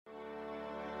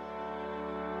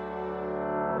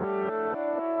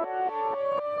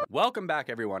Welcome back,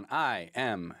 everyone. I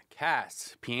am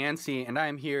Cass Piancey, and I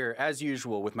am here, as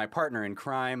usual, with my partner in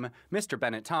crime, Mr.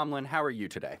 Bennett Tomlin. How are you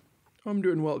today? I'm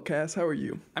doing well, Cass. How are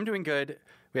you? I'm doing good.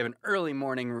 We have an early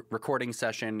morning recording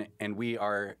session, and we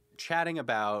are chatting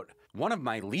about one of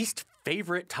my least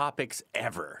favorite topics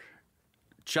ever,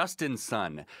 Justin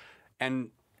Sun,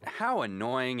 and how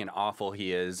annoying and awful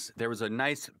he is. There was a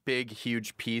nice, big,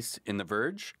 huge piece in The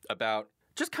Verge about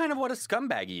just kind of what a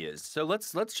scumbag he is. So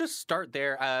let's just start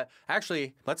there.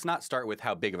 Actually, let's not start with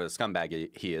how big of a scumbag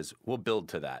he is. We'll build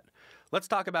to that. Let's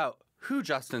talk about who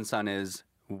Justin Sun is,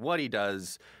 what he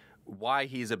does, why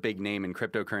he's a big name in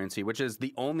cryptocurrency, which is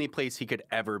the only place he could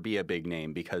ever be a big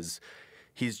name because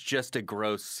he's just a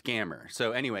gross scammer.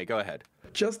 So anyway, go ahead.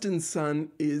 Justin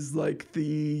Sun is like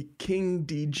the king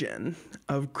degen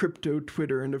of crypto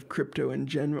Twitter and of crypto in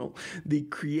general. The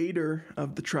creator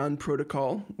of the Tron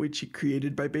protocol, which he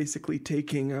created by basically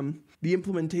taking the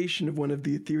implementation of one of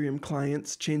the Ethereum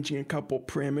clients, changing a couple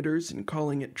parameters and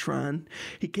calling it Tron.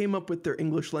 He came up with their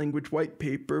English language white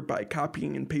paper by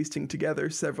copying and pasting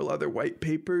together several other white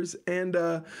papers and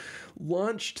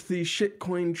launched the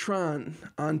shitcoin Tron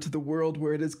onto the world,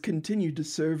 where it has continued to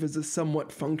serve as a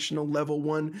somewhat functional level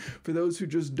 1 for those who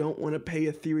just don't want to pay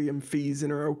Ethereum fees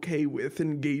and are okay with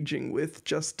engaging with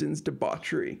Justin's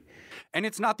debauchery. And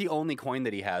it's not the only coin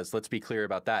that he has. Let's be clear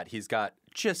about that. He's got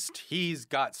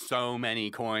so many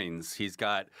coins. He's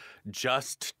got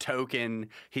Just token.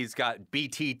 He's got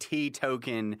BTT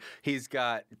token. He's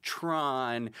got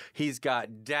Tron. He's got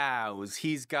DAOs.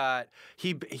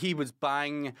 He was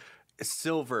buying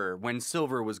silver when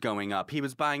silver was going up. He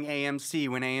was buying AMC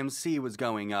when AMC was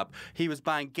going up. He was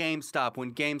buying GameStop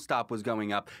when GameStop was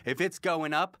going up. If it's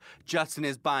going up, Justin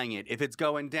is buying it. If it's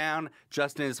going down,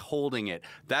 Justin is holding it.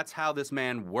 That's how this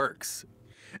man works.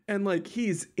 And like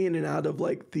he's in and out of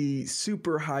like the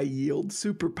super high yield,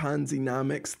 super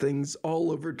Ponzi-nomics things all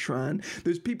over Tron.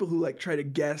 There's people who like try to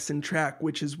guess and track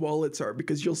which his wallets are,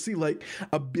 because you'll see like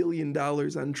 $1 billion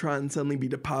on Tron suddenly be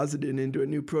deposited into a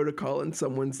new protocol, and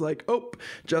someone's like, oh,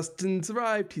 Justin's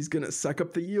arrived. He's going to suck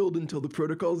up the yield until the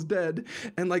protocol's dead.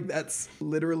 And like that's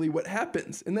literally what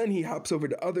happens. And then he hops over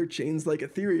to other chains like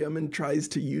Ethereum and tries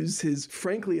to use his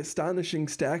frankly astonishing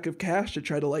stack of cash to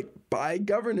try to like buy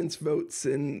governance votes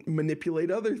and manipulate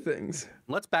other things.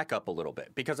 Let's back up a little bit,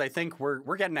 because I think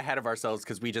we're getting ahead of ourselves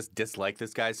because we just dislike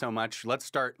this guy so much. Let's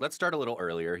start a little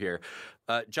earlier here.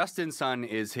 Justin Sun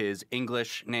is his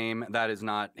English name. That is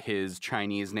not his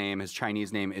Chinese name. His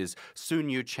Chinese name is Sun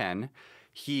Yu Chen.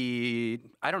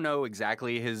 I don't know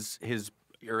exactly his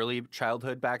early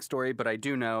childhood backstory, but I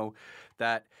do know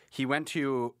that he went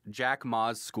to Jack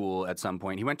Ma's school at some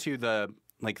point. He went to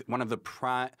one of the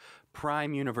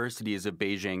prime universities of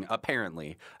Beijing,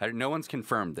 apparently. No one's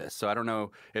confirmed this, so I don't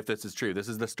know if this is true. This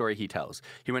is the story he tells.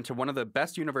 He went to one of the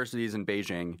best universities in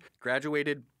Beijing,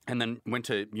 graduated, and then went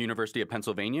to University of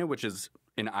Pennsylvania, which is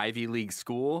an Ivy League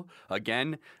school.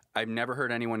 Again, I've never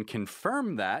heard anyone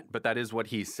confirm that, but that is what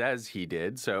he says he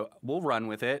did, so we'll run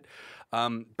with it.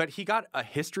 But he got a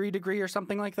history degree or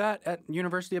something like that at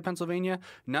University of Pennsylvania.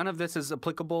 None of this is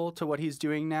applicable to what he's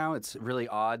doing now. It's really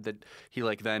odd that he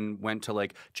then went to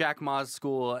Jack Ma's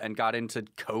school and got into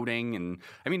coding. And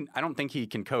I mean, I don't think he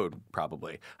can code,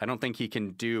 probably. I don't think he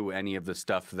can do any of the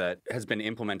stuff that has been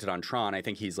implemented on Tron. I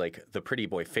think he's the pretty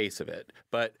boy face of it.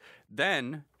 But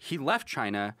then he left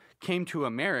China, came to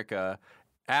America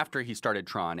after he started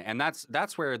Tron, and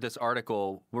that's where this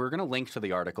article, we're going to link to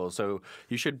the article, so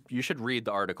you should read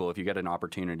the article if you get an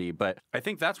opportunity. But I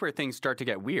think that's where things start to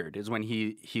get weird, is when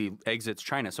he exits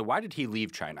China. So why did he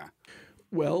leave China?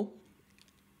 Well,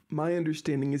 my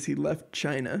understanding is he left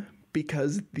China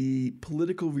because the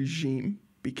political regime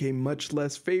became much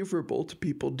less favorable to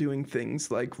people doing things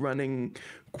like running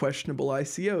questionable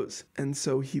ICOs. And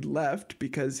so he left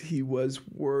because he was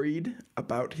worried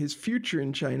about his future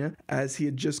in China, as he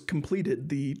had just completed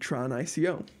the Tron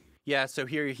ICO. Yeah, so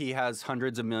here he has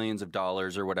hundreds of millions of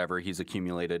dollars or whatever he's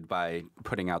accumulated by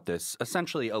putting out this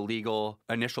essentially illegal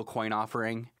initial coin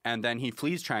offering. And then he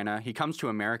flees China. He comes to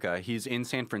America. He's in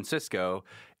San Francisco.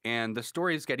 And the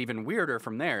stories get even weirder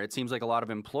from there. It seems like a lot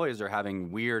of employees are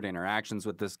having weird interactions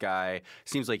with this guy.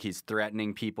 Seems like he's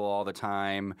threatening people all the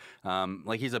time.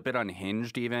 He's a bit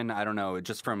unhinged even. I don't know.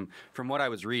 Just from what I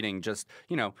was reading,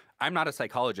 I'm not a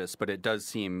psychologist, but it does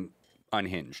seem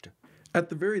unhinged. At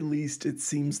the very least, it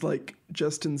seems like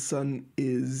Justin Sun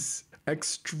is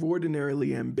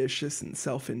extraordinarily ambitious and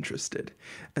self-interested.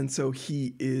 And so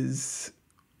he is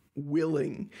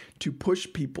willing to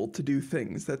push people to do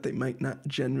things that they might not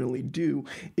generally do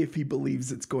if he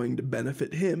believes it's going to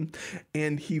benefit him.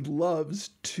 And he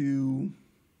loves to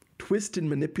twist and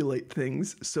manipulate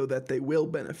things so that they will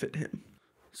benefit him.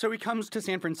 So he comes to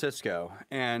San Francisco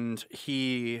and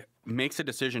he makes a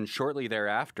decision shortly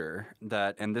thereafter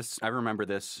that, and this, I remember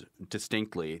this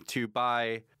distinctly, to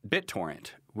buy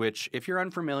BitTorrent, which if you're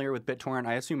unfamiliar with BitTorrent,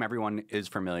 I assume everyone is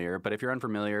familiar, but if you're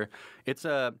unfamiliar, it's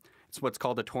what's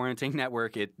called a torrenting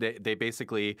network. They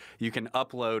basically, you can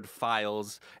upload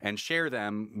files and share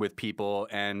them with people,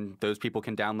 and those people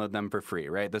can download them for free,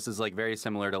 right? This is like very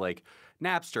similar to like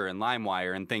Napster and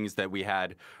LimeWire and things that we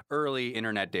had early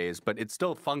internet days, but it's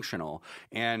still functional.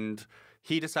 And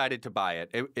he decided to buy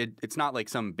it. It's not like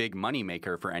some big money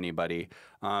maker for anybody.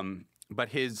 But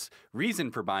his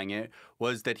reason for buying it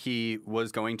was that he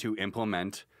was going to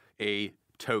implement a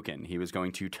token. He was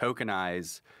going to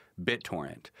tokenize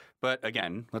BitTorrent. But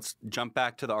again, let's jump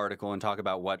back to the article and talk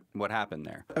about what happened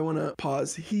there. I want to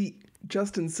pause.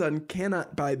 Justin Sun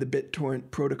cannot buy the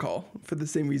BitTorrent protocol for the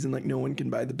same reason like no one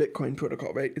can buy the Bitcoin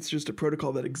protocol, right? It's just a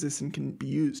protocol that exists and can be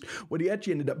used. What he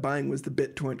actually ended up buying was the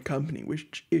BitTorrent company,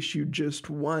 which issued just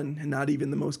one, and not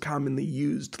even the most commonly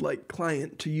used like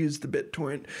client to use the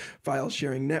BitTorrent file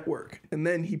sharing network. And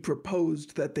then he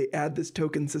proposed that they add this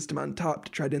token system on top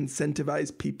to try to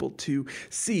incentivize people to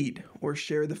seed or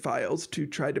share the files to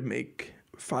try to make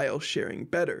file sharing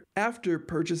better. After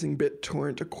purchasing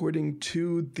BitTorrent, according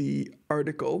to the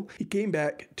article, he came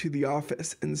back to the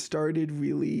office and started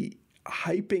really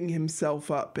hyping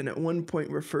himself up, and at one point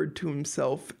referred to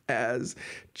himself as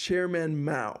Chairman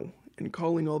Mao and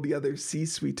calling all the other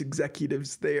C-suite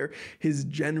executives there his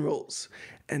generals,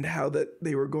 and how that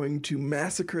they were going to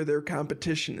massacre their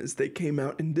competition as they came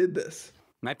out and did this.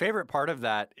 My favorite part of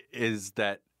that is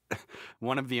that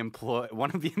one of the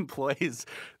employees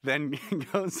then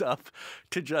goes up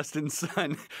to Justin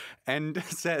Sun and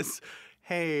says,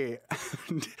 "Hey,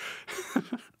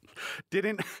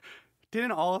 didn't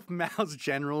all of Mao's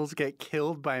generals get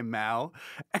killed by Mao?"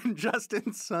 And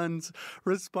Justin Sun's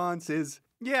response is,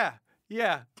 "Yeah."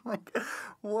 Like,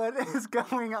 what is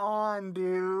going on,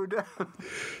 dude?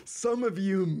 Some of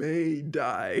you may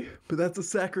die, but that's a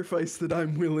sacrifice that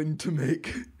I'm willing to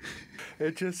make.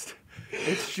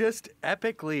 It's just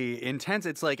epically intense.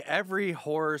 It's like every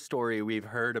horror story we've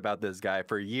heard about this guy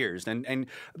for years. And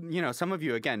you know, some of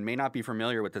you, again, may not be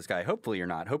familiar with this guy. Hopefully you're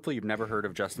not. Hopefully you've never heard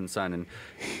of Justin Sun. And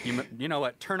you know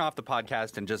what? Turn off the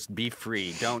podcast and just be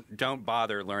free. Don't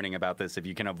bother learning about this if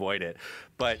you can avoid it.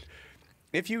 But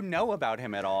if you know about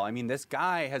him at all, I mean, this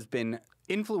guy has been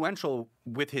influential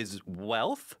with his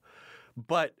wealth,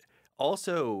 but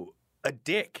also a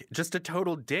dick, just a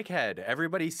total dickhead.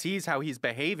 Everybody sees how he's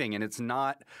behaving, and it's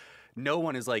not, no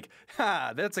one is like,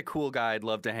 that's a cool guy I'd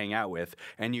love to hang out with.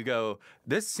 And you go,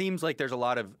 this seems like there's a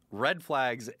lot of red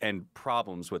flags and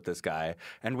problems with this guy.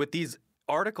 And with these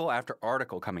article after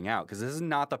article coming out, because this is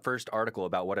not the first article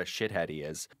about what a shithead he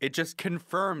is, it just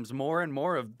confirms more and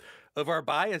more of our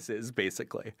biases,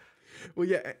 basically. Well,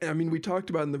 yeah, I mean, we talked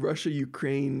about in the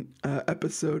Russia-Ukraine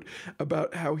episode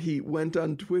about how he went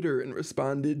on Twitter and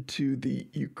responded to the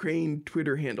Ukraine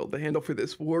Twitter handle, the handle for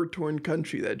this war-torn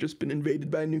country that had just been invaded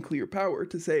by nuclear power,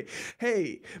 to say,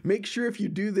 hey, make sure if you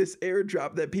do this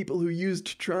airdrop that people who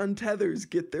used Tron tethers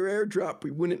get their airdrop.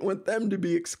 We wouldn't want them to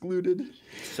be excluded.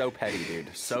 So petty,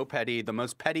 dude. So petty. The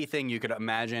most petty thing you could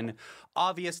imagine.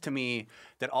 Obvious to me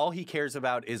that all he cares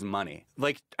about is money.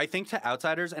 Like, I think to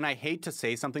outsiders, and I hate to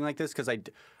say something like this because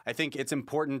I think it's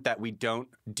important that we don't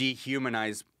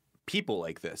dehumanize people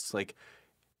like this. Like,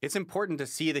 it's important to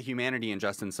see the humanity in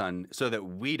Justin Sun so that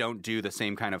we don't do the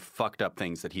same kind of fucked up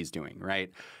things that he's doing,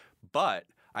 right? But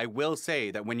I will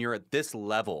say that when you're at this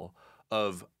level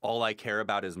of all I care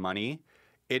about is money,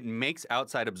 it makes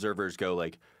outside observers go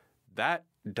like, that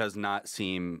does not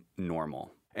seem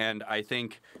normal. And I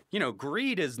think, you know,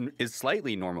 greed is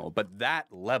slightly normal, but that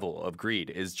level of greed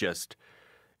is just,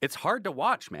 it's hard to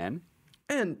watch, man.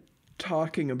 And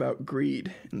talking about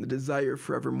greed and the desire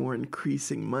for ever more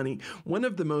increasing money, one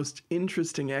of the most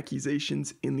interesting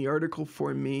accusations in the article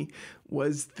for me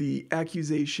was the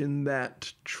accusation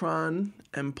that Tron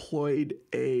employed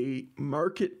a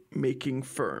market-making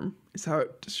firm, is how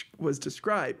it was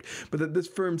described, but that this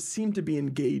firm seemed to be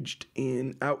engaged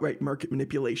in outright market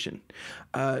manipulation.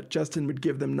 Justin would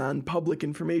give them non-public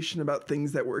information about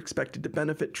things that were expected to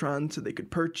benefit Tron so they could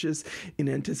purchase in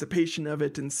anticipation of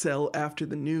it and sell after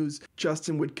the news.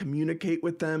 Justin would communicate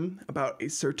with them about a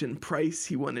certain price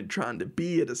he wanted Tron to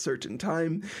be at a certain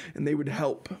time, and they would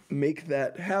help make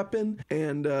that happen.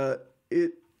 And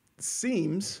it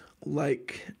seems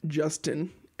like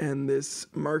Justin and this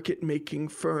market-making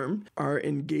firm are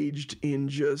engaged in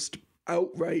just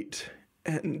outright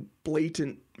and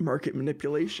blatant market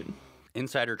manipulation.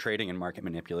 Insider trading and market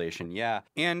manipulation, yeah.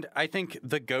 And I think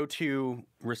the go-to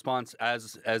response,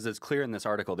 as is clear in this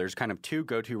article, there's kind of two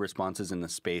go-to responses in the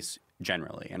space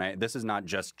generally. And this is not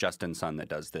just Justin Sun that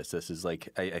does this. This is like,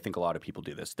 I think a lot of people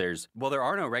do this. There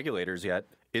are no regulators yet.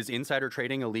 Is insider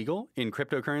trading illegal in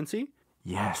cryptocurrency?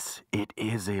 Yes, it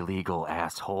is illegal,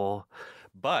 asshole.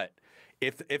 But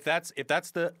if that's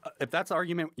the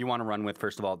argument you want to run with,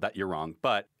 first of all, that you're wrong.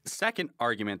 But second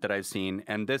argument that I've seen,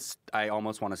 and this I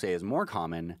almost want to say is more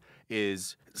common,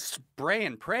 is spray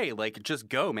and pray. Like, just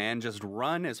go, man. Just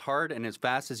run as hard and as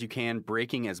fast as you can,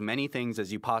 breaking as many things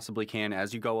as you possibly can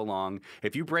as you go along.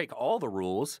 If you break all the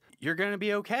rules, you're going to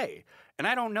be okay. And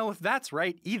I don't know if that's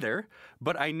right either,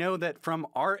 but I know that from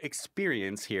our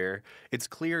experience here, it's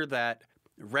clear that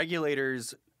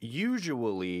regulators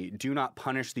usually do not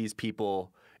punish these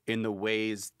people in the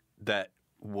ways that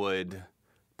would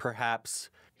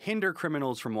perhaps hinder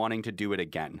criminals from wanting to do it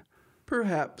again.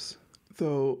 Perhaps,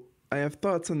 though I have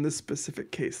thoughts on this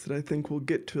specific case that I think we'll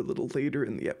get to a little later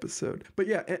in the episode. But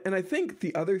yeah, and I think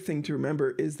the other thing to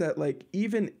remember is that, like,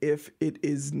 even if it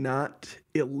is not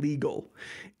illegal,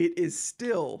 it is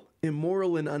still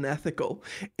immoral and unethical,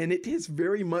 and it is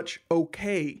very much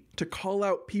okay to call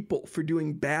out people for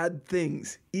doing bad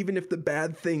things, even if the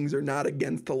bad things are not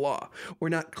against the law or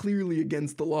not clearly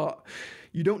against the law.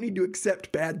 You don't need to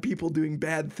accept bad people doing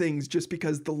bad things just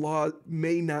because the law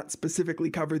may not specifically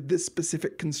cover this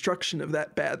specific construction of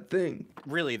that bad thing.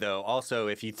 Really, though, also,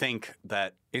 if you think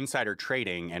that insider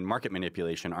trading and market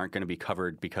manipulation aren't going to be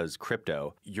covered because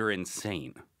crypto, you're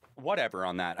insane. Whatever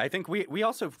on that. I think we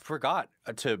also forgot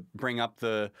to bring up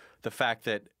the fact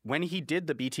that when he did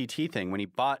the BTT thing, when he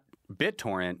bought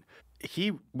BitTorrent,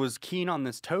 he was keen on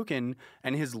this token,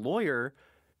 and his lawyer,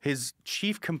 his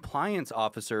chief compliance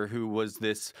officer, who was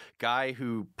this guy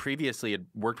who previously had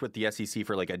worked with the SEC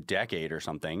for like a decade or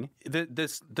something,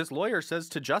 this lawyer says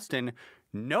to Justin,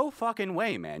 no fucking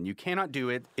way, man. You cannot do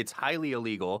it. It's highly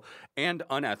illegal and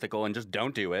unethical, and just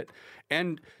don't do it.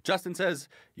 And Justin says,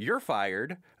 you're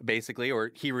fired, basically,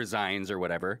 or he resigns or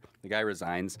whatever. The guy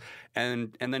resigns.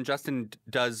 And then Justin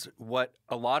does what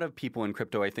a lot of people in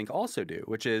crypto, I think, also do,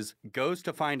 which is goes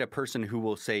to find a person who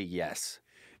will say yes.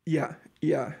 Yeah.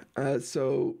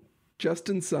 So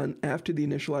Justin Sun, after the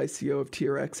initial ICO of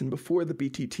TRX and before the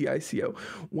BTT ICO,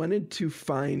 wanted to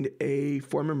find a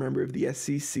former member of the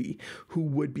SEC who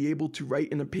would be able to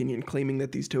write an opinion claiming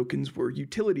that these tokens were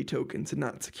utility tokens and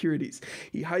not securities.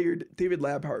 He hired David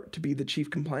Labhart to be the chief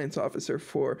compliance officer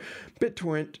for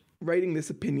BitTorrent, writing this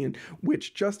opinion,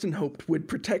 which Justin hoped would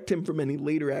protect him from any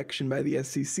later action by the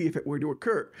SEC if it were to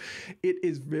occur. It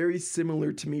is very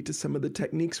similar to me to some of the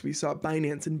techniques we saw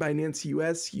Binance and Binance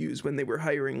US use when they were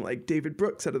hiring like David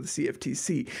Brooks out of the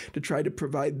CFTC to try to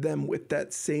provide them with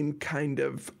that same kind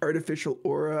of artificial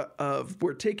aura of,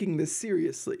 we're taking this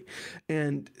seriously.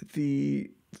 And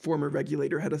the former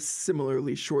regulator had a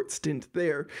similarly short stint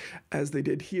there as they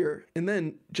did here. And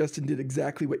then Justin did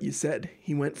exactly what you said.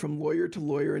 He went from lawyer to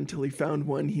lawyer until he found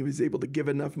one he was able to give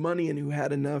enough money and who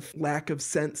had enough lack of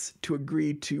sense to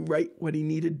agree to write what he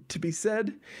needed to be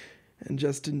said. And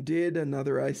Justin did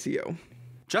another ICO.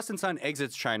 Justin Sun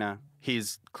exits China.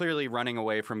 He's clearly running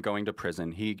away from going to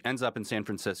prison. He ends up in San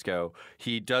Francisco.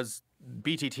 He does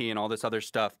BTT and all this other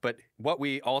stuff. But what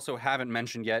we also haven't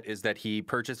mentioned yet is that he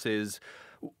purchases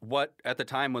what at the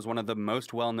time was one of the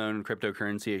most well-known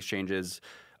cryptocurrency exchanges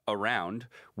around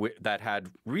that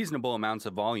had reasonable amounts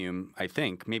of volume, I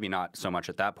think. Maybe not so much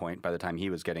at that point by the time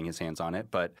he was getting his hands on it,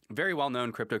 but very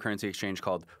well-known cryptocurrency exchange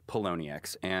called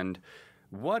Poloniex. And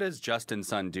what does Justin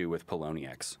Sun do with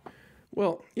Poloniex?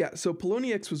 Well, yeah, so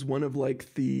Poloniex was one of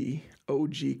like the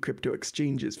OG crypto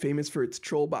exchanges, famous for its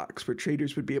troll box, where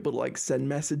traders would be able to like send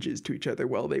messages to each other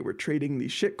while they were trading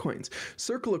these shitcoins.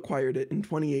 Circle acquired it in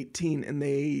 2018, and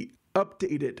they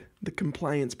updated the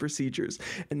compliance procedures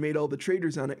and made all the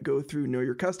traders on it go through know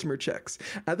your customer checks.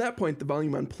 At that point, the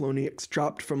volume on Poloniex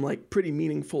dropped from like pretty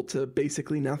meaningful to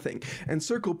basically nothing, and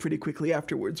Circle pretty quickly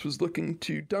afterwards was looking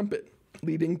to dump it,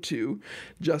 leading to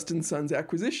Justin Sun's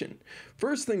acquisition.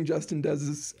 First thing Justin does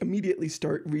is immediately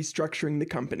start restructuring the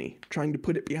company, trying to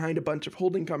put it behind a bunch of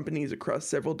holding companies across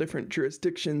several different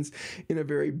jurisdictions in a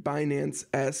very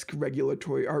Binance-esque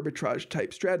regulatory arbitrage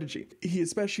type strategy. He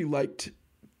especially liked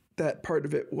that part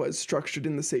of it was structured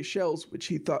in the Seychelles, which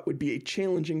he thought would be a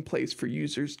challenging place for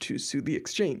users to sue the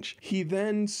exchange. He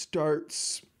then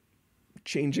starts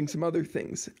changing some other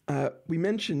things. We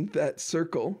mentioned that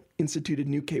Circle instituted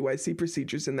new KYC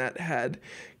procedures, and that had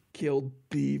killed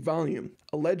the volume.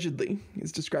 Allegedly,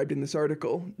 as described in this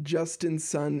article, Justin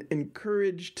Sun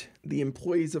encouraged the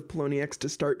employees of Poloniex to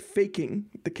start faking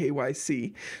the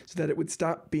KYC so that it would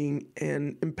stop being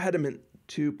an impediment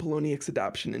to Poloniex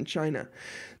adoption in China.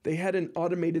 They had an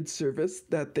automated service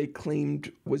that they claimed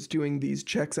was doing these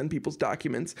checks on people's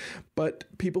documents, but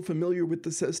people familiar with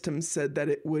the system said that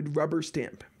it would rubber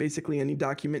stamp basically any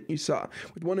document you saw,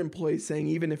 with one employee saying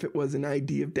even if it was an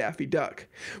ID of Daffy Duck,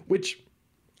 which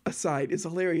aside is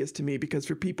hilarious to me because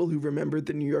for people who remember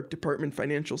the New York Department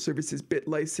Financial Services bit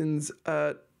license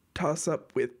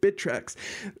toss-up with Bittrex,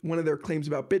 one of their claims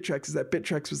about Bittrex is that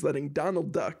Bittrex was letting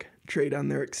Donald Duck trade on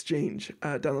their exchange,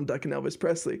 Donald Duck and Elvis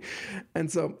Presley. And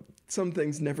so some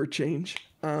things never change.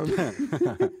 But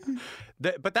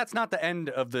that's not the end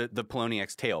of the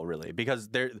Poloniex tale, really, because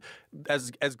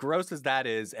as gross as that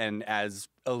is and as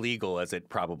illegal as it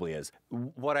probably is,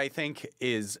 what I think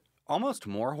is almost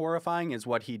more horrifying is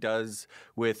what he does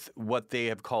with what they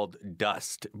have called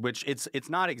dust, which it's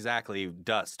not exactly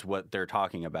dust what they're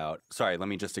talking about. Sorry, let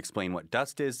me just explain what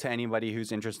dust is to anybody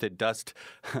who's interested. Dust,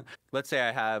 let's say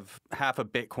I have half a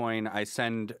Bitcoin,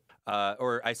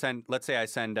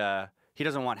 he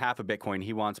doesn't want half a Bitcoin,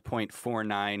 he wants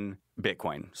 0.49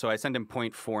 Bitcoin. So I send him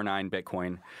 0.49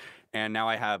 Bitcoin. And now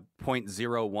I have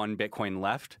 0.01 Bitcoin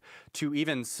left. To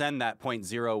even send that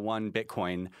 0.01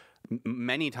 Bitcoin,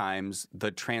 many times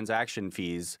the transaction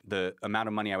fees, the amount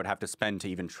of money I would have to spend to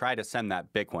even try to send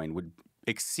that Bitcoin would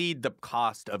exceed the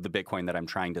cost of the Bitcoin that I'm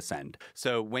trying to send.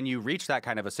 So when you reach that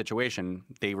kind of a situation,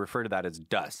 they refer to that as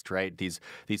dust, right? These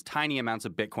tiny amounts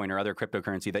of Bitcoin or other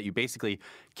cryptocurrency that you basically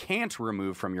can't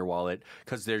remove from your wallet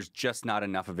because there's just not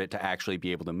enough of it to actually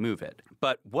be able to move it.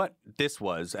 But what this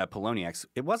was at Poloniex,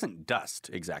 it wasn't dust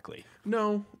exactly.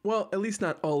 No, well, at least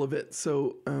not all of it.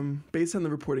 So based on the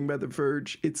reporting by The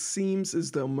Verge, it seems as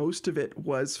though most of it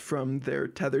was from their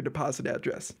Tether deposit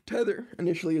address. Tether,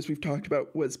 initially, as we've talked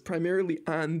about, was primarily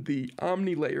on the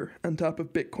Omni layer on top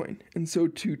of Bitcoin. And so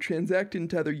to transact in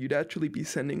Tether, you'd actually be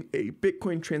sending a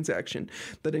Bitcoin transaction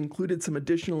that included some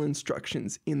additional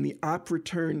instructions in the op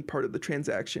return part of the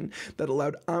transaction that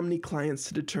allowed Omni clients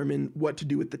to determine what to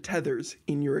do with the tethers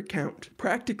in your account.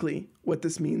 Practically, what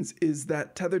this means is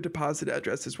that Tether deposit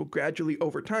addresses will gradually,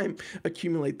 over time,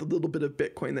 accumulate the little bit of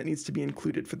Bitcoin that needs to be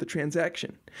included for the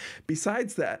transaction.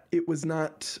 Besides that, it was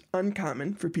not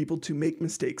uncommon for people to make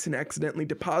mistakes and accidentally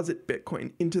deposit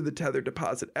Bitcoin into the Tether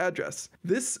deposit address.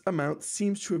 This amount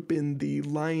seems to have been the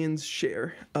lion's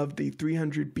share of the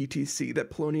 300 BTC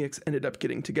that Poloniex ended up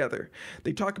getting together.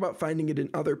 They talk about finding it in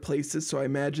other places, so I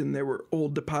imagine there were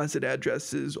old deposit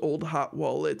addresses, old hot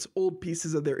wallets, old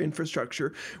pieces of their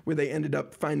infrastructure where they ended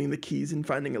up finding the keys and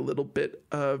finding a little bit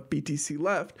of BTC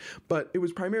left, but it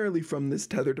was primarily from this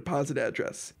Tether deposit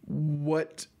address.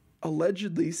 What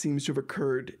allegedly seems to have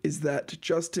occurred is that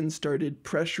Justin started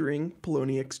pressuring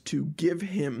Poloniex to give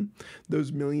him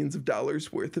those millions of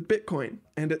dollars worth of Bitcoin.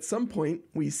 And at some point,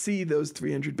 we see those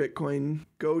 300 Bitcoin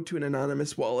go to an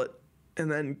anonymous wallet and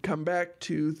then come back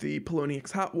to the Poloniex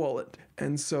hot wallet.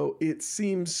 And so it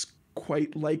seems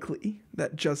quite likely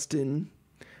that Justin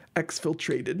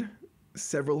exfiltrated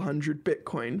several hundred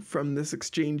Bitcoin from this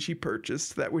exchange he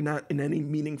purchased that were not in any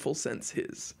meaningful sense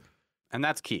his. And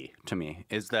that's key to me,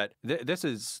 is that this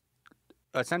is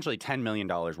essentially $10 million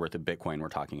worth of Bitcoin we're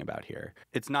talking about here.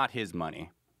 It's not his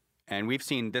money. And we've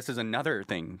seen, this is another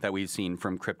thing that we've seen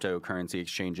from cryptocurrency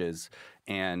exchanges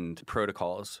and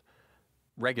protocols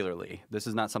regularly. This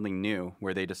is not something new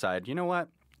where they decide, you know what,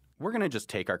 we're going to just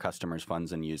take our customers'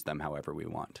 funds and use them however we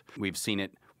want. We've seen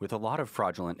it with a lot of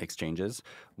fraudulent exchanges,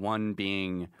 one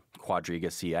being Quadriga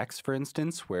CX, for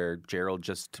instance, where Gerald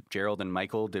and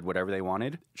Michael did whatever they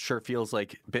wanted. Sure feels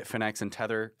like Bitfinex and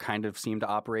Tether kind of seem to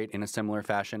operate in a similar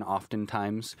fashion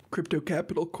oftentimes. Crypto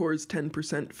Capital Corp's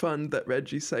 10% fund that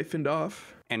Reggie siphoned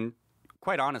off. And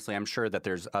quite honestly, I'm sure that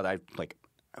there's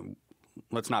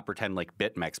let's not pretend like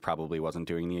BitMEX probably wasn't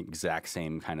doing the exact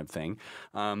same kind of thing.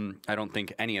 I don't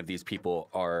think any of these people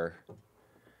are.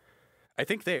 I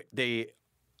think they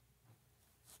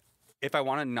if I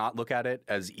want to not look at it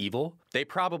as evil, they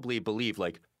probably believe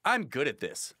like, I'm good at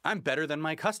this. I'm better than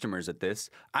my customers at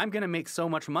this. I'm going to make so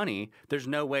much money. There's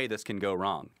no way this can go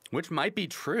wrong, which might be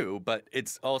true, but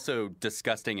it's also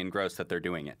disgusting and gross that they're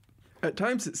doing it. At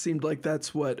times, it seemed like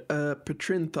that's what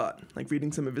Patrin thought, like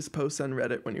reading some of his posts on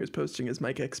Reddit when he was posting his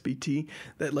MikeXBT,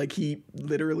 that like he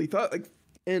literally thought like,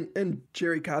 and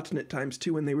Jerry Cotton at times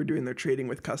too, when they were doing their trading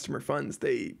with customer funds,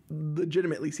 they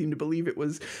legitimately seemed to believe it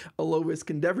was a low risk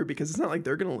endeavor because it's not like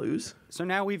they're going to lose. So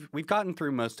now we've gotten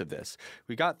through most of this.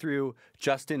 We got through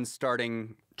Justin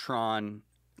starting Tron,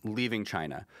 leaving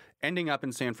China, ending up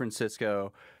in San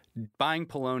Francisco, buying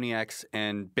Poloniex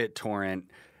and BitTorrent,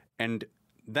 and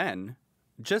then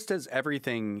just as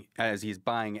he's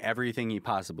buying everything he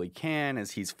possibly can,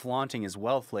 as he's flaunting his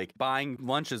wealth, like buying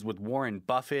lunches with Warren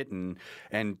Buffett and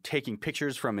taking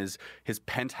pictures from his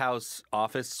penthouse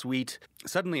office suite,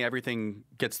 suddenly everything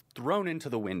gets thrown into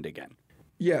the wind again.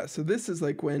 Yeah, so this is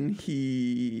like when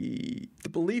the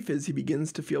belief is he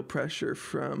begins to feel pressure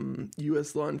from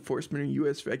U.S. law enforcement or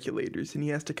U.S. regulators, and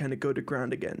he has to kind of go to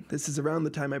ground again. This is around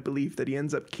the time, I believe, that he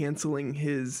ends up canceling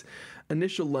his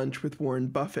initial lunch with Warren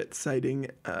Buffett, citing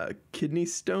kidney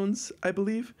stones, I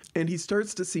believe. And he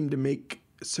starts to seem to make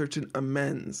certain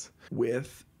amends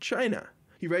with China.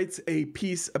 He writes a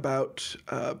piece about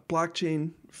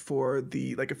blockchain for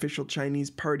the official Chinese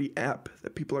party app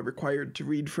that people are required to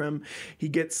read from. He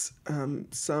gets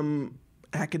some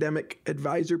academic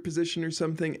advisor position or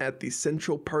something at the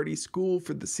Central Party School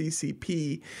for the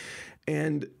CCP.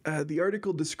 And the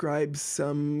article describes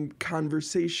some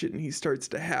conversation he starts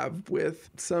to have with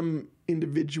some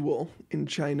individual in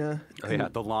China. Oh, yeah,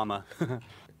 the llama.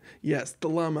 Yes, the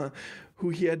llama, who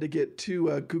he had to get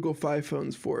two Google Fi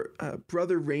phones for.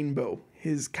 Brother Rainbow,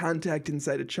 his contact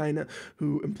inside of China,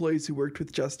 who employees who worked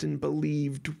with Justin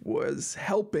believed was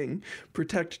helping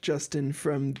protect Justin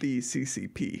from the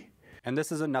CCP. And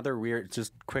this is another weird,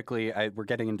 just quickly, we're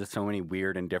getting into so many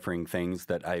weird and differing things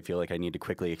that I feel like I need to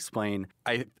quickly explain.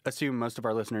 I assume most of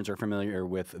our listeners are familiar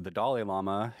with the Dalai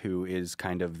Lama, who is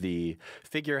kind of the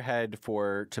figurehead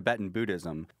for Tibetan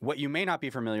Buddhism. What you may not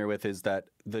be familiar with is that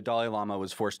the Dalai Lama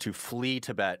was forced to flee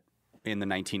Tibet in the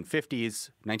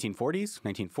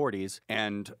 1940s,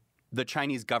 and the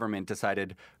Chinese government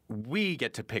decided, we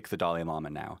get to pick the Dalai Lama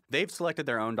now. They've selected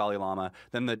their own Dalai Lama.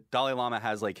 Then the Dalai Lama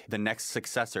has the next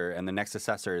successor, and the next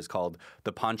successor is called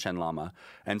the Panchen Lama.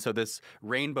 And so this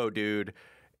rainbow dude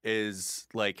is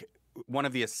one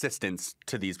of the assistants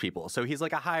to these people. So he's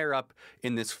a higher up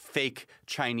in this fake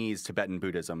Chinese Tibetan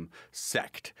Buddhism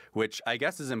sect, which I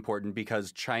guess is important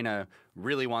because China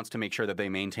really wants to make sure that they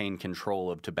maintain control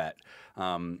of Tibet.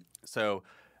 So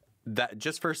that,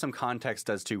 just for some context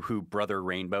as to who Brother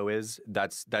Rainbow is,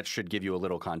 that should give you a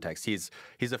little context. He's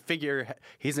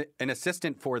an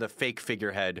assistant for the fake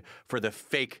figurehead for the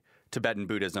fake Tibetan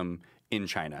Buddhism in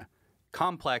China.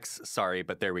 Complex, sorry,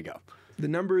 but there we go. The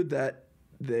number that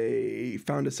they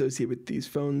found associated with these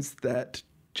phones that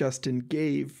Justin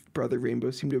gave Brother Rainbow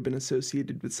seemed to have been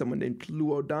associated with someone named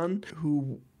Luo Dan,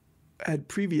 who had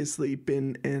previously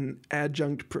been an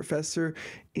adjunct professor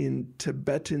in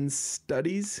Tibetan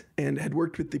studies and had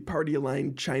worked with the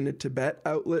party-aligned China-Tibet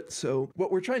outlet. So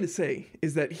what we're trying to say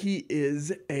is that he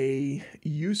is a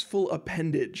useful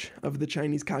appendage of the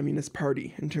Chinese Communist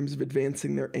Party in terms of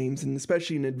advancing their aims, and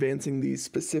especially in advancing these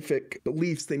specific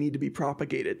beliefs they need to be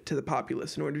propagated to the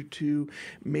populace in order to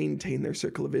maintain their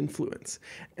circle of influence.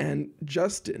 And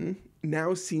Justin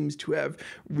now seems to have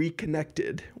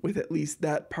reconnected with at least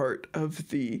that part of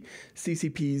the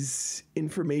CCP's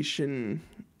information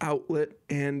outlet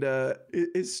and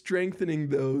is strengthening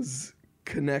those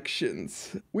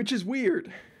connections, which is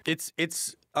weird.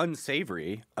 It's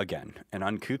unsavory again and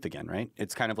uncouth again, right?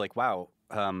 It's kind of like, wow,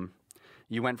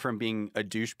 you went from being a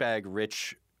douchebag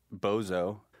rich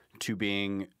bozo to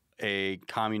being a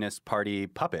Communist Party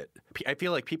puppet. I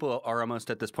feel like people are almost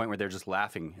at this point where they're just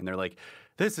laughing and they're like,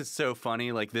 this is so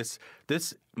funny.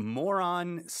 This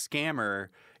moron scammer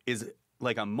is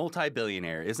like a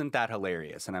multi-billionaire. Isn't that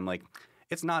hilarious? And I'm like,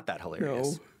 it's not that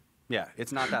hilarious. No. Yeah,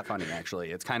 it's not that funny, actually.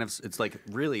 It's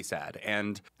really sad.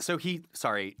 And so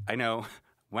I know,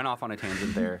 went off on a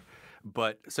tangent there.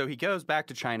 But so he goes back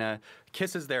to China,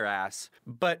 kisses their ass.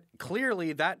 But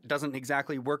clearly that doesn't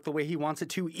exactly work the way he wants it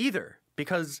to either,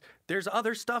 because there's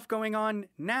other stuff going on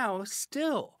now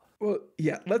still. Well,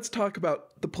 yeah, let's talk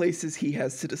about the places he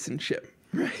has citizenship,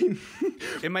 right?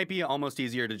 It might be almost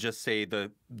easier to just say the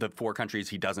 4 countries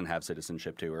he doesn't have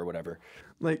citizenship to or whatever.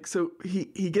 So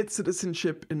he gets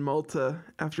citizenship in Malta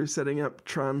after setting up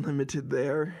Tron Limited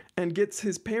there, and gets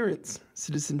his parents'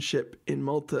 citizenship in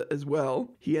Malta as well.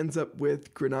 He ends up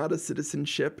with Grenada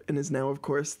citizenship and is now, of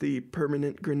course, the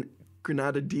permanent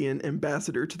Grenadian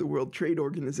ambassador to the World Trade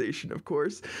Organization, of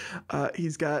course.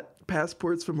 He's got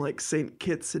passports from St.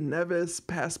 Kitts and Nevis,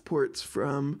 passports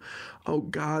from, oh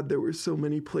God, there were so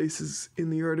many places in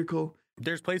the article.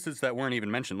 There's places that weren't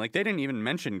even mentioned. They didn't even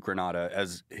mention Grenada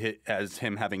as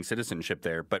him having citizenship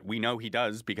there, but we know he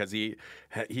does because he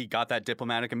got that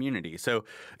diplomatic immunity. So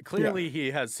clearly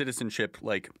he has citizenship,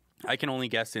 I can only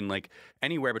guess in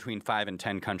anywhere between 5 and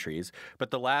 10 countries.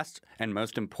 But the last and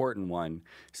most important one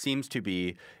seems to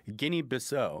be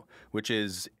Guinea-Bissau, which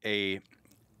is a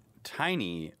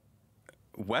tiny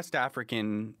West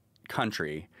African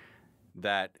country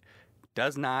that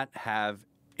does not have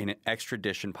an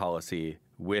extradition policy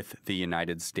with the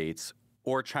United States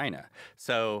or China.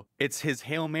 So it's his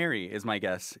Hail Mary is my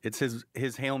guess. It's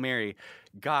his Hail Mary.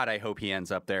 God, I hope he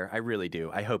ends up there. I really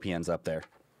do. I hope he ends up there.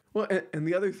 Well, and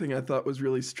the other thing I thought was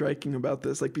really striking about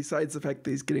this, like besides the fact that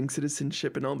he's getting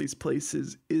citizenship in all these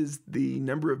places, is the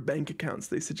number of bank accounts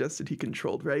they suggested he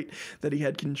controlled, right? That he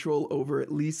had control over at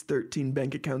least 13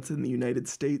 bank accounts in the United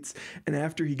States. And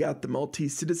after he got the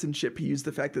Maltese citizenship, he used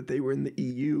the fact that they were in the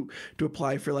EU to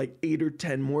apply for like 8 or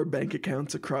 10 more bank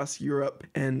accounts across Europe.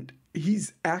 And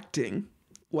he's acting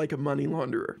like a money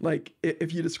launderer. Like,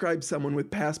 if you describe someone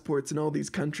with passports in all these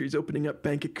countries opening up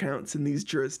bank accounts in these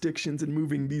jurisdictions and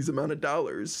moving these amount of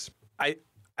dollars. I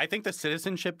think the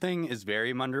citizenship thing is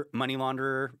very money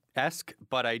launderer-esque,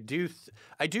 but I do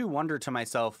wonder to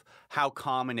myself how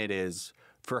common it is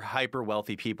for hyper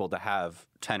wealthy people to have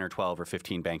 10 or 12 or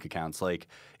 15 bank accounts. Like,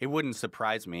 it wouldn't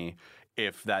surprise me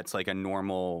if that's like a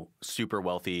normal super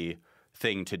wealthy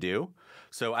thing to do.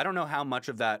 So I don't know how much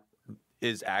of that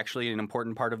is actually an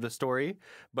important part of the story.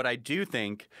 But I do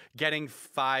think getting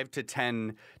 5 to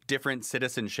 10 different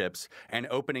citizenships and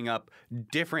opening up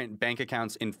different bank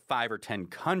accounts in 5 or 10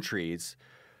 countries,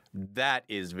 that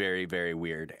is very, very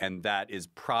weird. And that is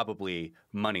probably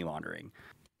money laundering.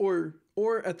 Or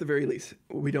at the very least,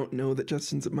 we don't know that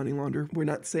Justin's a money launderer. We're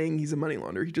not saying he's a money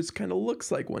launderer. He just kind of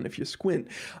looks like one if you squint.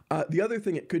 The other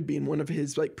thing it could be, and one of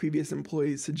his previous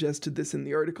employees suggested this in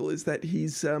the article, is that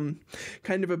he's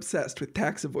kind of obsessed with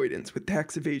tax avoidance, with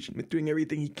tax evasion, with doing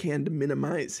everything he can to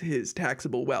minimize his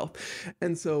taxable wealth.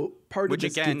 And so part of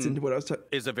this gets into what I was talking.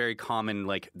 Is a very common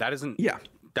that isn't. Yeah.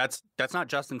 That's not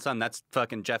Justin Sun. That's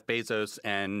fucking Jeff Bezos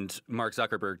and Mark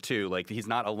Zuckerberg too. Like, he's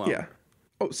not alone. Yeah.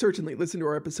 Oh, certainly. Listen to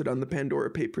our episode on the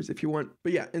Pandora Papers if you want.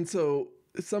 But yeah, and so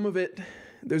some of it,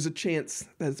 there's a chance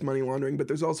that it's money laundering, but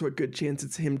there's also a good chance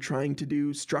it's him trying to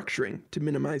do structuring to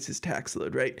minimize his tax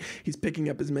load, right? He's picking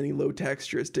up as many low tax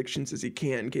jurisdictions as he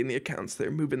can, getting the accounts there,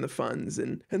 moving the funds.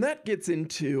 And that gets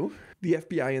into the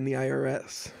FBI and the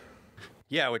IRS.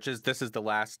 Yeah, this is the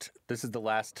last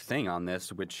thing on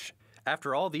this, which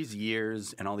after all these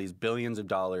years and all these billions of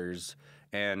dollars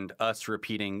and us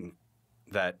repeating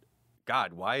that,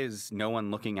 God, why is no one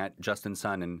looking at Justin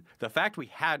Sun? And the fact we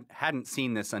hadn't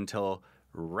seen this until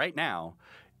right now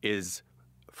is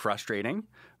frustrating,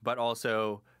 but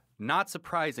also not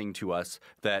surprising to us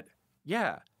that,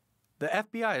 yeah, the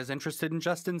FBI is interested in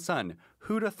Justin Sun.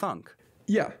 Who'da thunk?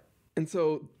 Yeah. And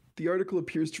so the article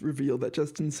appears to reveal that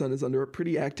Justin Sun is under a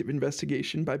pretty active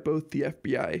investigation by both the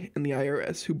FBI and the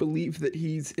IRS, who believe that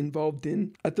he's involved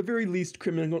in, at the very least,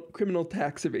 criminal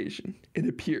tax evasion, it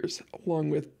appears, along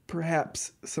with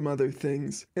perhaps some other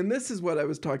things. And this is what I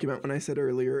was talking about when I said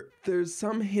earlier, there's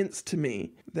some hints to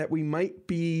me that we might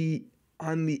be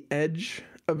on the edge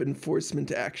of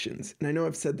enforcement actions. And I know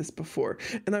I've said this before,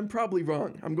 and I'm probably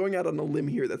wrong. I'm going out on a limb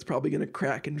here that's probably going to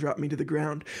crack and drop me to the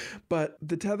ground. But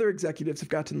the Tether executives have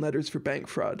gotten letters for bank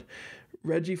fraud.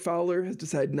 Reggie Fowler has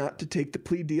decided not to take the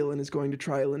plea deal and is going to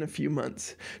trial in a few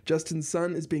months. Justin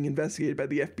Sun is being investigated by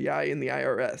the FBI and the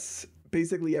IRS.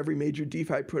 Basically, every major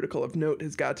DeFi protocol of note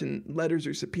has gotten letters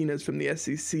or subpoenas from the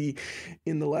SEC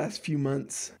in the last few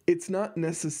months. It's not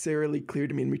necessarily clear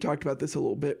to me, and we talked about this a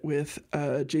little bit with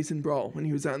Jason Brawl when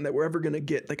he was on, that we're ever going to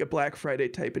get like a Black Friday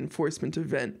type enforcement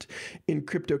event in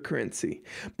cryptocurrency.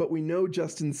 But we know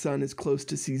Justin Sun is close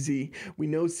to CZ. We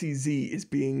know CZ is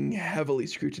being heavily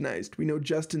scrutinized. We know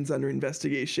Justin's under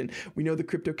investigation. We know the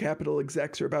crypto capital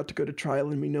execs are about to go to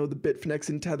trial, and we know the Bitfinex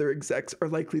and Tether execs are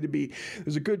likely to be.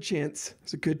 There's a good chance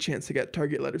they get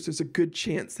target letters. There's a good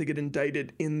chance they get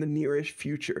indicted in the nearish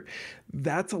future.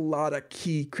 That's a lot of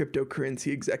key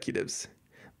cryptocurrency executives.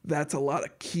 That's a lot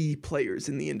of key players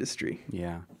in the industry.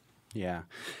 Yeah.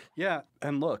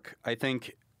 And look, I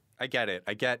think I get it.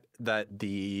 I get that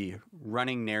the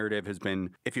running narrative has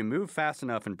been, if you move fast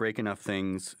enough and break enough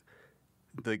things,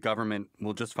 the government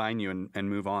will just find you and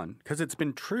move on. Because it's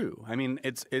been true. I mean,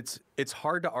 it's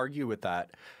hard to argue with that.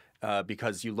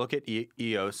 Because you look at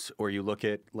EOS or you look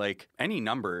at like any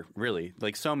number, really,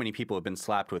 like so many people have been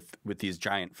slapped with these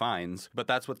giant fines, but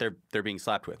that's what they're being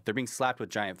slapped with. They're being slapped with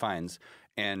giant fines,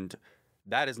 and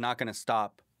that is not going to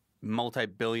stop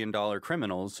multi-billion-dollar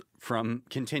criminals from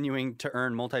continuing to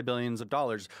earn multi-billions of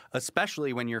dollars,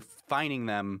 especially when you're fining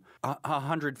them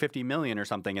 $150 million or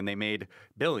something and they made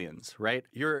billions, right?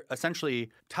 You're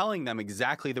essentially telling them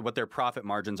exactly what their profit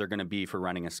margins are going to be for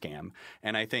running a scam,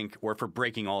 and I think, or for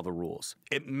breaking all the rules.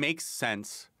 It makes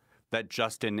sense that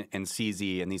Justin and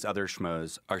CZ and these other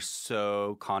schmoes are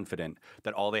so confident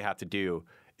that all they have to do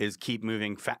is keep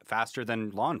moving faster than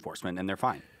law enforcement, and they're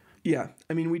fine. Yeah,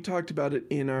 I mean, we talked about it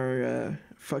in our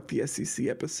Fuck the SEC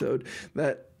episode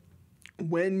that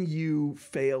when you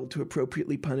fail to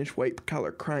appropriately punish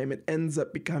white-collar crime, it ends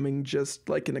up becoming just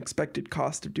like an expected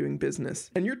cost of doing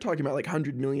business. And you're talking about like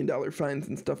 $100 million fines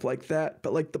and stuff like that,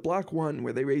 but like the Block One,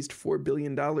 where they raised $4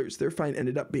 billion, their fine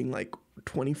ended up being like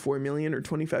 24 million or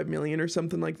 25 million or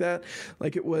something like that.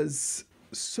 Like it was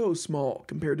so small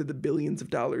compared to the billions of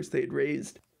dollars they had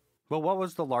raised. Well, what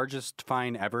was the largest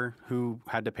fine ever? Who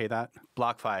had to pay that?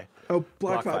 BlockFi. Oh,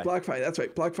 BlockFi. That's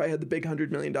right. BlockFi had the big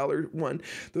 $100 million one,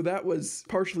 though that was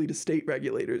partially to state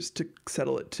regulators to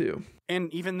settle it too. And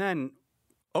even then,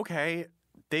 okay,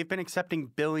 they've been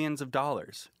accepting billions of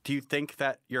dollars. Do you think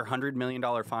that your $100 million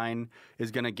fine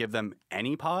is going to give them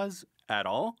any pause at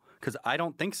all? Because I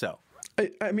don't think so.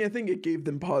 I mean, I think it gave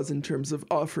them pause in terms of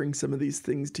offering some of these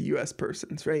things to U.S.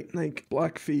 persons, right? Like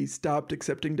BlockFi stopped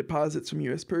accepting deposits from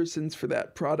U.S. persons for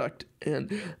that product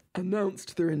and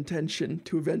announced their intention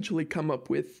to eventually come up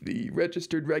with the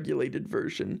registered regulated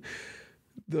version,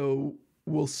 though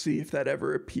we'll see if that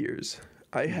ever appears.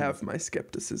 I have my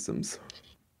skepticisms.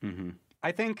 Mm-hmm.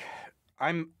 I think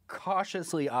I'm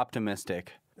cautiously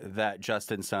optimistic that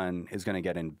Justin Sun is going to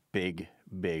get in big,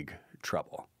 big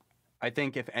trouble. I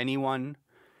think if anyone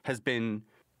has been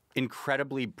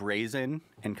incredibly brazen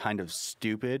and kind of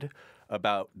stupid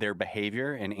about their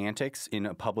behavior and antics in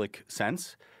a public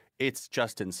sense, it's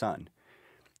Justin Sun.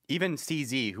 Even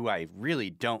CZ, who I really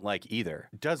don't like either,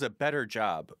 does a better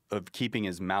job of keeping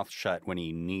his mouth shut when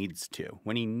he needs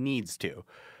to.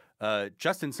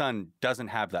 Justin Sun doesn't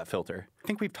have that filter. I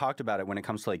think we've talked about it when it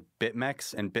comes to like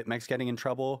BitMEX and BitMEX getting in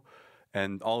trouble.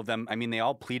 And all of them, I mean, they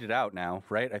all pleaded out now,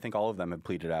 right? I think all of them have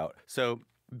pleaded out. So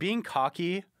being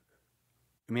cocky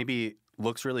maybe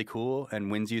looks really cool and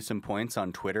wins you some points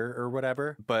on Twitter or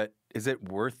whatever, but is it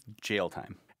worth jail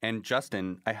time? And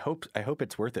Justin, I hope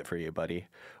it's worth it for you, buddy.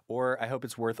 Or I hope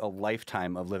it's worth a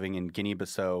lifetime of living in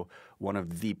Guinea-Bissau, one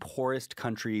of the poorest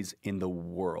countries in the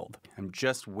world. I'm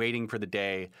just waiting for the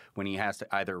day when he has to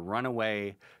either run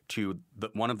away to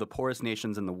one of the poorest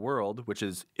nations in the world, which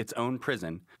is its own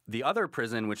prison. The other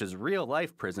prison, which is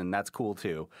real-life prison, that's cool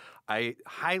too. I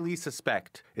highly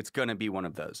suspect it's going to be one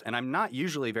of those. And I'm not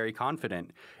usually very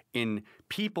confident in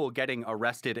people getting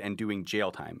arrested and doing jail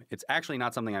time. It's actually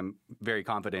not something I'm very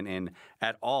confident in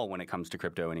at all when it comes to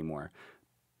crypto anymore.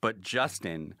 But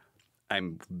Justin,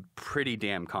 I'm pretty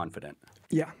damn confident.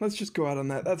 Yeah, let's just go out on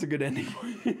that. That's a good ending.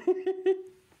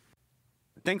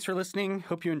 Thanks for listening.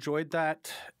 Hope you enjoyed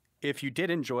that. If you did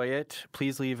enjoy it,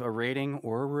 please leave a rating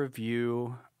or a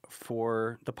review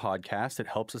for the podcast. It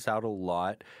helps us out a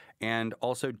lot. And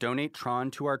also donate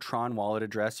Tron to our Tron wallet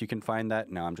address. You can find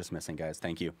that. No, I'm just messing, guys.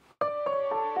 Thank you.